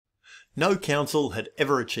No council had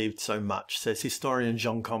ever achieved so much, says historian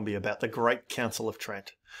John Comby about the Great Council of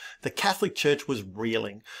Trent. The Catholic Church was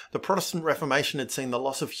reeling. The Protestant Reformation had seen the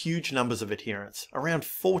loss of huge numbers of adherents. Around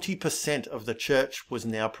 40% of the Church was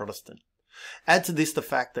now Protestant. Add to this the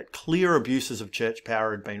fact that clear abuses of church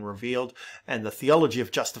power had been revealed, and the theology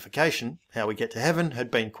of justification, how we get to heaven,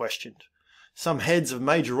 had been questioned. Some heads of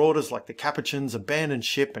major orders like the Capuchins abandoned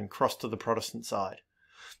ship and crossed to the Protestant side.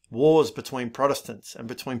 Wars between Protestants and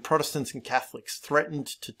between Protestants and Catholics threatened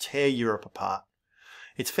to tear Europe apart.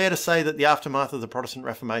 It's fair to say that the aftermath of the Protestant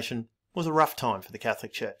Reformation was a rough time for the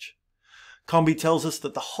Catholic Church. Comby tells us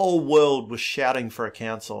that the whole world was shouting for a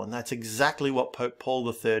council, and that's exactly what Pope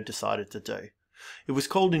Paul III decided to do. It was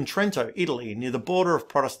called in Trento, Italy, near the border of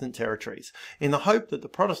Protestant territories, in the hope that the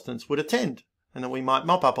Protestants would attend, and that we might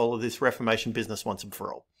mop up all of this Reformation business once and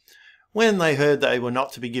for all. When they heard they were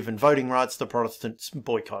not to be given voting rights, the Protestants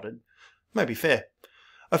boycotted. Maybe fair.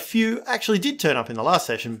 A few actually did turn up in the last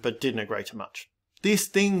session, but didn't agree to much. This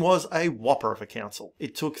thing was a whopper of a council.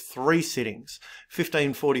 It took 3 sittings,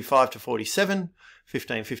 1545 to 47,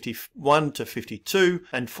 1551 to 52,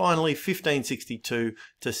 and finally 1562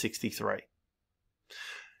 to 63.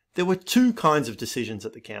 There were 2 kinds of decisions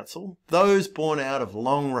at the council, those born out of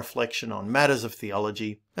long reflection on matters of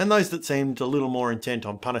theology, and those that seemed a little more intent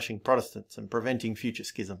on punishing Protestants and preventing future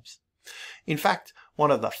schisms. In fact,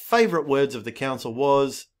 one of the favourite words of the council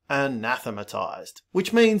was anathematized,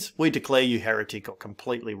 which means we declare you heretic or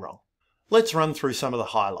completely wrong. Let's run through some of the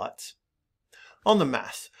highlights. On the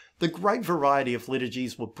Mass, the great variety of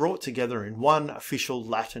liturgies were brought together in one official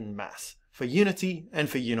Latin Mass, for unity and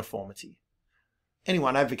for uniformity.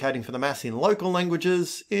 Anyone advocating for the Mass in local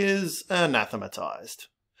languages is anathematized.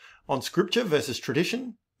 On Scripture versus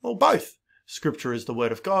tradition, well, both. Scripture is the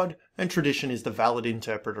Word of God, and tradition is the valid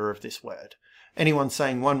interpreter of this Word. Anyone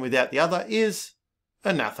saying one without the other is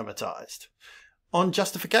anathematized. On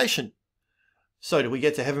justification, so do we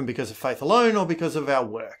get to heaven because of faith alone or because of our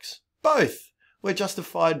works? Both. We're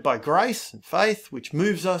justified by grace and faith, which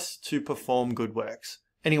moves us to perform good works.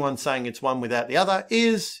 Anyone saying it's one without the other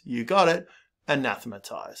is, you got it,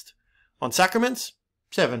 anathematized. On sacraments,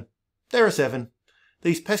 7. There are 7.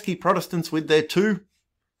 These pesky Protestants with their 2,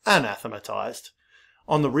 anathematized.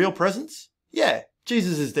 On the real presence, yeah,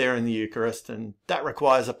 Jesus is there in the Eucharist, and that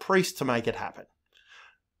requires a priest to make it happen.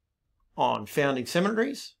 On founding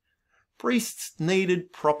seminaries, priests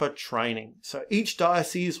needed proper training, so each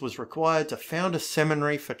diocese was required to found a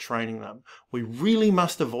seminary for training them. We really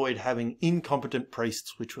must avoid having incompetent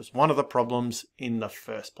priests, which was one of the problems in the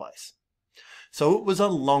first place. So it was a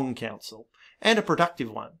long council, and a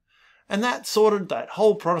productive one, and that sorted that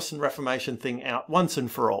whole Protestant Reformation thing out once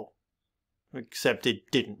and for all. Except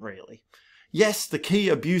it didn't really. Yes, the key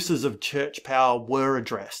abuses of church power were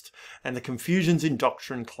addressed, and the confusions in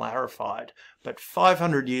doctrine clarified, but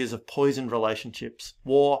 500 years of poisoned relationships,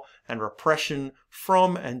 war, and repression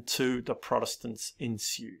from and to the Protestants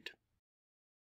ensued.